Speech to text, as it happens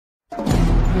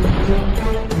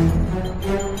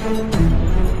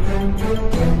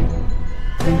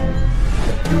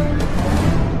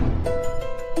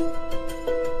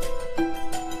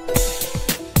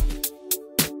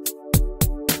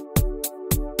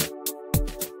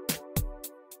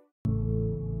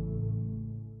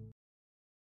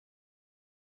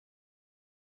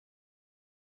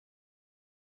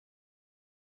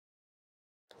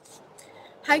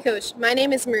Hi Coach, my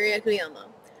name is Maria Guglielmo.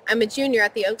 I'm a junior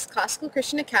at the Oaks Classical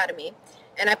Christian Academy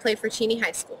and I play for Cheney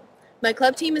High School. My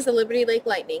club team is the Liberty Lake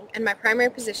Lightning and my primary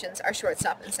positions are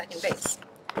shortstop and second base.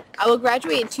 I will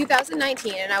graduate in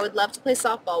 2019 and I would love to play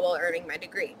softball while earning my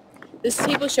degree. This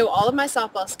table shows all of my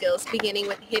softball skills beginning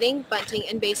with hitting, bunting,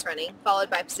 and base running followed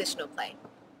by positional play.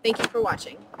 Thank you for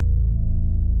watching.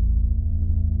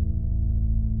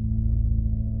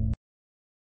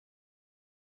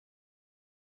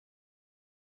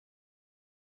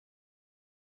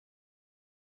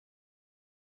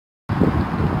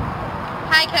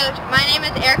 Hi Coach, my name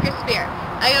is Erica Spear.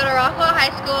 I go to Rockwell High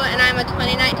School and I'm a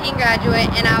 2019 graduate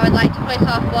and I would like to play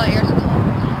softball at your school.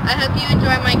 I hope you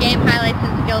enjoy my game highlights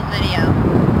and skills video.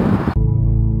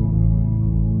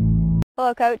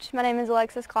 Hello Coach, my name is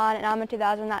Alexus Cline and I'm a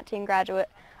 2019 graduate.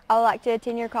 I would like to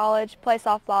attend your college, play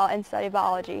softball, and study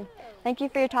biology. Thank you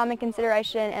for your time and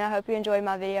consideration and I hope you enjoyed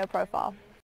my video profile.